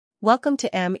Welcome to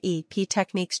MEP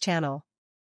Techniques channel.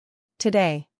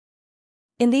 Today,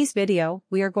 in this video,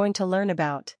 we are going to learn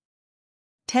about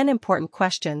 10 important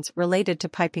questions related to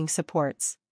piping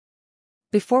supports.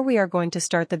 Before we are going to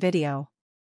start the video,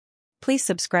 please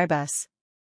subscribe us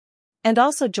and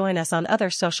also join us on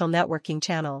other social networking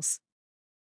channels.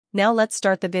 Now let's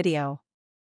start the video.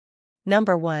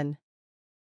 Number 1.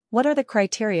 What are the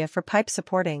criteria for pipe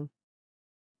supporting?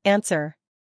 Answer.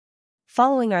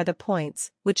 Following are the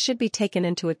points which should be taken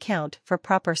into account for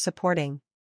proper supporting.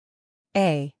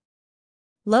 A.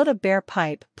 Load of bare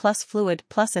pipe plus fluid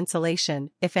plus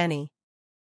insulation, if any.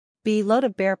 B. Load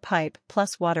of bare pipe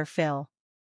plus water fill.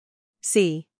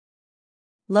 C.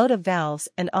 Load of valves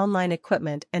and online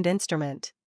equipment and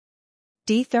instrument.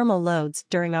 D. Thermal loads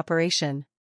during operation.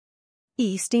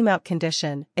 E. Steam out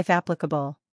condition, if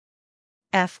applicable.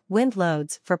 F. Wind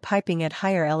loads for piping at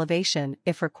higher elevation,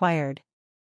 if required.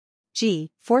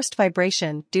 G. Forced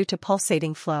vibration due to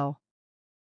pulsating flow.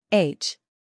 H.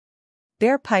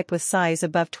 Bare pipe with size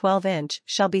above 12 inch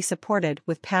shall be supported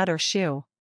with pad or shoe.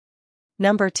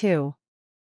 Number 2.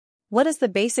 What is the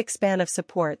basic span of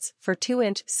supports for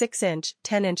 2-inch, 6-inch,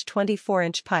 10-inch,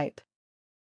 24-inch pipe?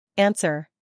 Answer.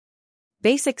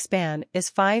 Basic span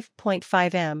is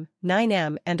 5.5 m, 9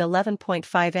 m and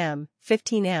 11.5 m,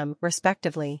 15 m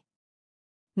respectively.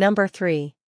 Number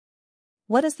 3.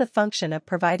 What is the function of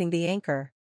providing the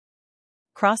anchor?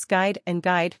 Cross guide and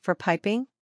guide for piping?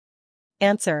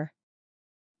 Answer.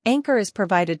 Anchor is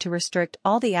provided to restrict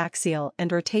all the axial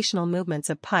and rotational movements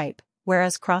of pipe,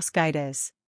 whereas cross guide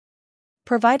is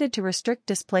provided to restrict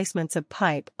displacements of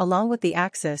pipe along with the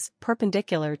axis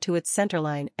perpendicular to its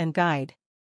centerline, and guide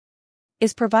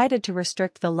is provided to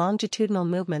restrict the longitudinal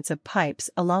movements of pipes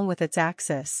along with its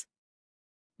axis.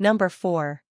 Number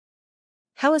 4.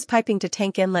 How is piping to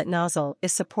tank inlet nozzle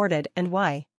is supported and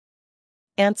why?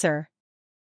 Answer.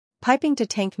 Piping to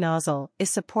tank nozzle is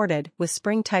supported with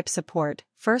spring-type support,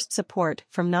 first support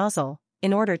from nozzle,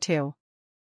 in order to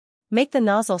make the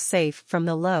nozzle safe from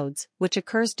the loads which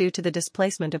occurs due to the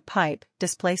displacement of pipe.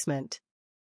 Displacement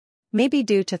may be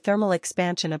due to thermal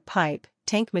expansion of pipe,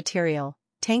 tank material,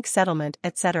 tank settlement,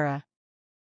 etc.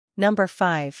 Number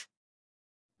 5.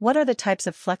 What are the types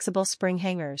of flexible spring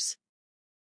hangers?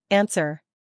 Answer.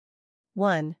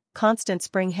 1. Constant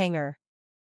spring hanger.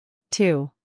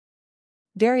 2.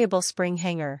 Variable spring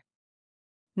hanger.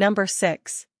 Number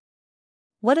 6.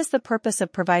 What is the purpose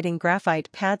of providing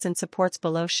graphite pads and supports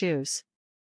below shoes?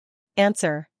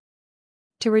 Answer.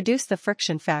 To reduce the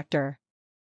friction factor.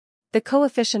 The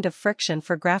coefficient of friction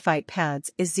for graphite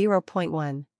pads is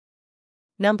 0.1.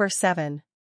 Number 7.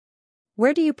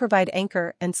 Where do you provide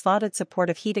anchor and slotted support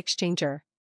of heat exchanger?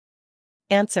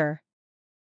 Answer.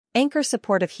 Anchor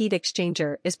support of heat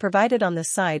exchanger is provided on the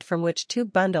side from which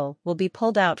tube bundle will be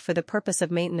pulled out for the purpose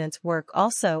of maintenance work.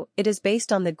 Also, it is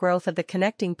based on the growth of the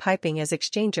connecting piping, as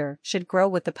exchanger should grow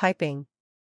with the piping.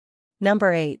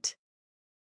 Number 8.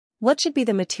 What should be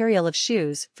the material of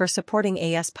shoes for supporting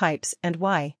AS pipes and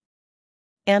why?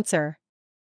 Answer.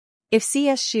 If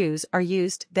CS shoes are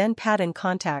used, then pad in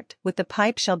contact with the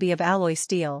pipe shall be of alloy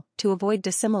steel to avoid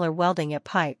dissimilar welding at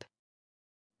pipe.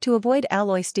 To avoid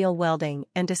alloy steel welding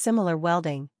and dissimilar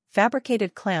welding,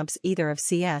 fabricated clamps either of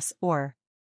CS or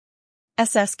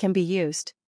SS can be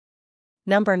used.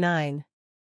 Number 9.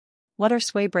 What are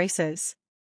sway braces?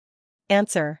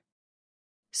 Answer.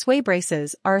 Sway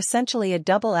braces are essentially a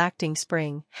double-acting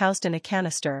spring housed in a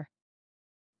canister.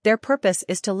 Their purpose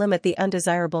is to limit the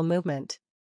undesirable movement.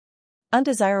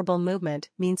 Undesirable movement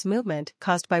means movement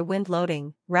caused by wind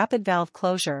loading, rapid valve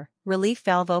closure, relief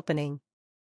valve opening,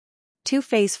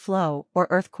 two-phase flow, or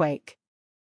earthquake.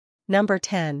 Number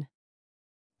 10.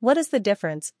 What is the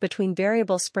difference between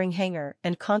variable spring hanger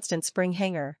and constant spring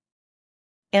hanger?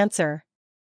 Answer.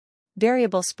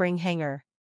 Variable spring hanger.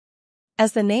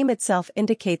 As the name itself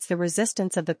indicates, the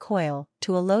resistance of the coil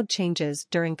to a load changes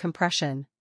during compression.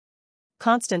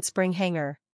 Constant spring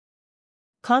hanger.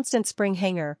 Constant spring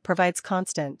hanger provides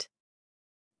constant.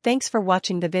 Thanks for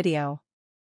watching the video.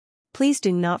 Please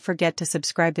do not forget to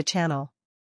subscribe the channel.